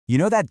You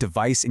know that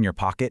device in your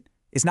pocket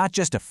is not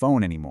just a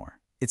phone anymore.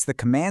 It's the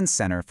command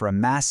center for a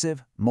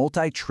massive,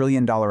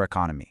 multi-trillion-dollar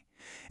economy.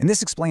 In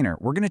this explainer,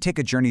 we're going to take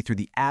a journey through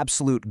the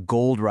absolute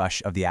gold rush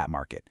of the app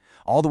market,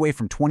 all the way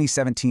from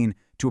 2017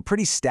 to a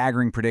pretty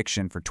staggering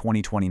prediction for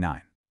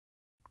 2029.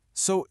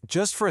 So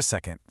just for a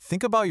second,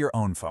 think about your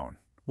own phone.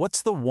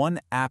 What's the one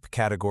app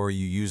category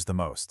you use the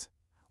most?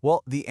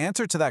 Well, the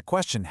answer to that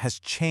question has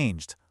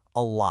changed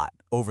a lot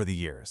over the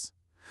years.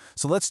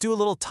 So let's do a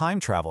little time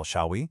travel,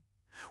 shall we?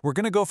 We're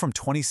going to go from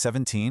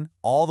 2017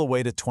 all the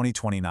way to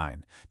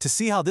 2029 to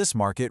see how this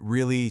market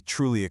really,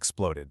 truly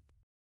exploded.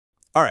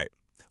 All right,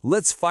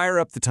 let's fire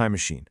up the time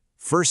machine.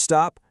 First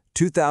stop,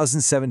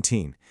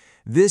 2017.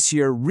 This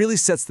year really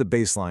sets the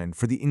baseline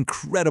for the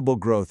incredible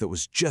growth that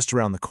was just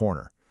around the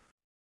corner.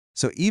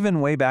 So even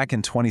way back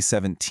in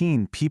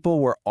 2017,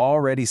 people were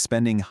already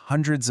spending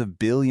hundreds of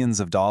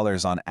billions of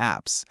dollars on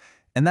apps.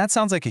 And that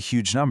sounds like a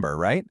huge number,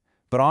 right?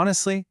 But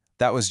honestly,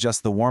 that was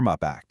just the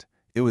warm-up act.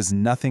 It was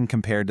nothing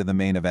compared to the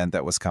main event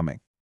that was coming.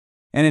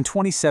 And in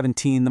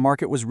 2017, the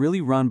market was really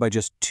run by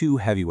just two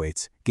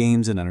heavyweights,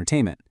 games and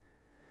entertainment.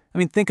 I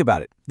mean, think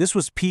about it. This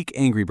was peak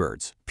Angry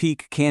Birds,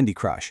 peak Candy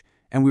Crush,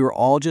 and we were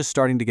all just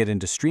starting to get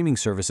into streaming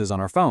services on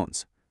our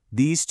phones.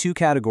 These two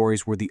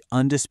categories were the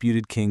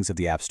undisputed kings of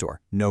the App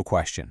Store, no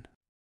question.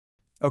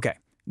 Okay,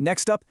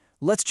 next up,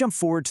 let's jump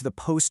forward to the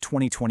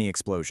post-2020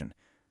 explosion.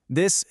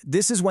 This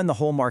is when the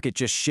whole market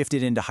just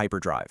shifted into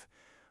hyperdrive.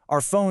 Our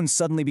phones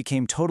suddenly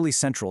became totally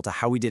central to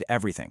how we did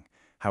everything.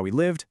 How we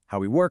lived, how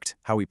we worked,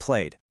 how we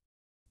played.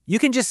 You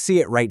can just see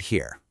it right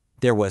here.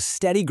 There was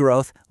steady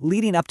growth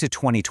leading up to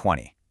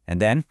 2020. And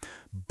then,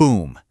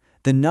 boom,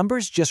 the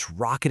numbers just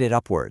rocketed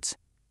upwards.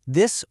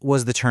 This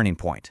was the turning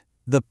point,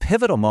 the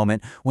pivotal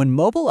moment when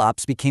mobile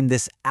apps became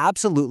this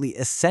absolutely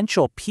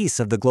essential piece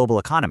of the global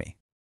economy.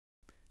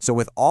 So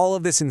with all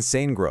of this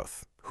insane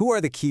growth, who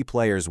are the key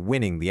players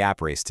winning the app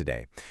race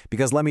today?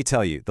 Because let me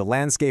tell you, the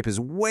landscape is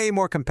way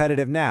more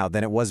competitive now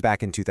than it was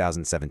back in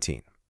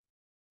 2017.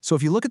 So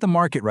if you look at the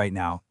market right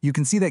now, you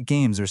can see that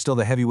games are still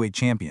the heavyweight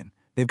champion.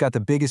 They've got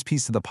the biggest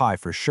piece of the pie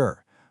for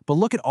sure. But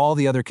look at all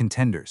the other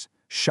contenders.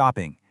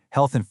 Shopping,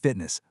 health and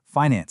fitness,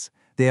 finance.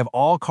 They have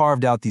all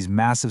carved out these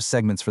massive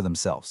segments for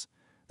themselves.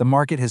 The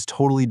market has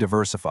totally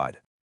diversified.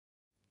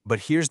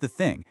 But here's the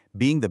thing,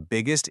 being the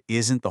biggest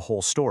isn't the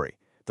whole story.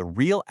 The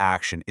real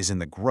action is in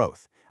the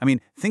growth. I mean,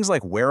 things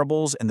like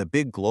wearables and the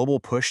big global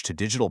push to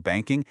digital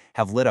banking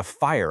have lit a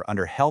fire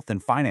under health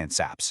and finance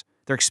apps.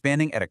 They're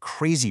expanding at a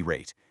crazy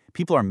rate.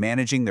 People are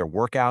managing their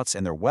workouts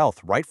and their wealth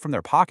right from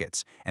their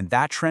pockets, and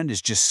that trend is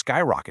just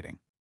skyrocketing.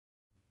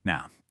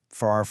 Now,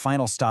 for our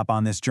final stop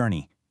on this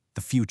journey,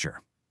 the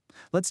future.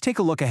 Let's take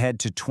a look ahead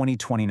to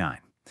 2029,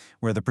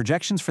 where the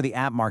projections for the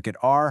app market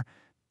are,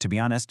 to be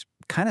honest,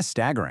 kind of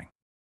staggering.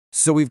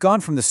 So we've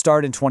gone from the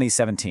start in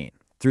 2017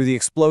 through the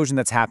explosion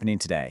that's happening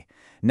today.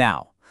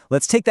 Now,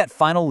 let's take that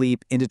final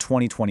leap into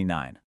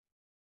 2029.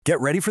 Get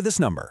ready for this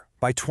number.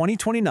 By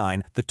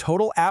 2029, the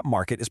total app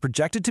market is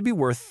projected to be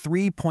worth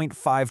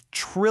 $3.5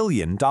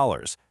 trillion.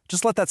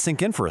 Just let that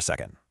sink in for a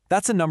second.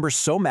 That's a number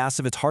so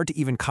massive it's hard to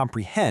even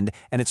comprehend,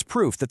 and it's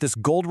proof that this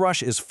gold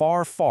rush is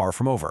far, far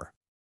from over.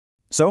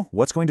 So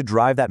what's going to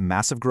drive that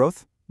massive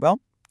growth? Well,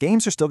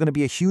 games are still going to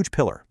be a huge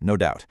pillar, no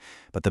doubt.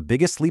 But the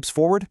biggest leaps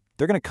forward,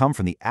 they're going to come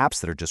from the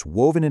apps that are just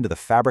woven into the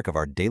fabric of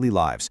our daily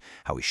lives,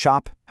 how we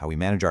shop, how we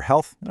manage our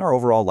health, and our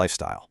overall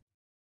lifestyle.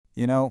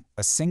 You know,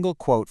 a single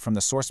quote from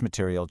the source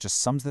material just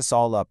sums this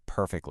all up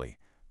perfectly.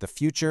 The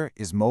future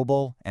is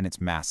mobile and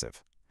it's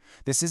massive.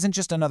 This isn't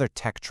just another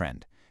tech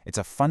trend. It's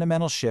a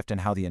fundamental shift in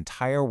how the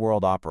entire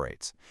world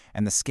operates,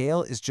 and the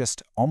scale is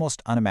just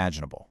almost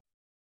unimaginable.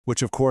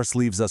 Which of course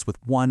leaves us with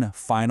one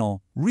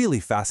final,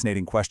 really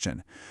fascinating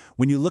question.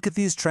 When you look at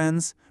these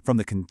trends, from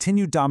the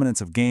continued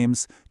dominance of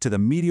games to the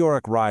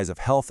meteoric rise of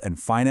health and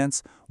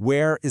finance,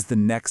 where is the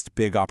next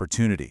big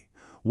opportunity?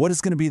 What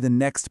is going to be the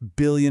next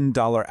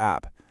billion-dollar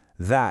app?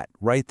 That,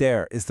 right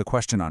there, is the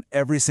question on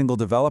every single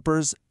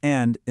developer's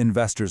and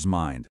investor's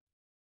mind.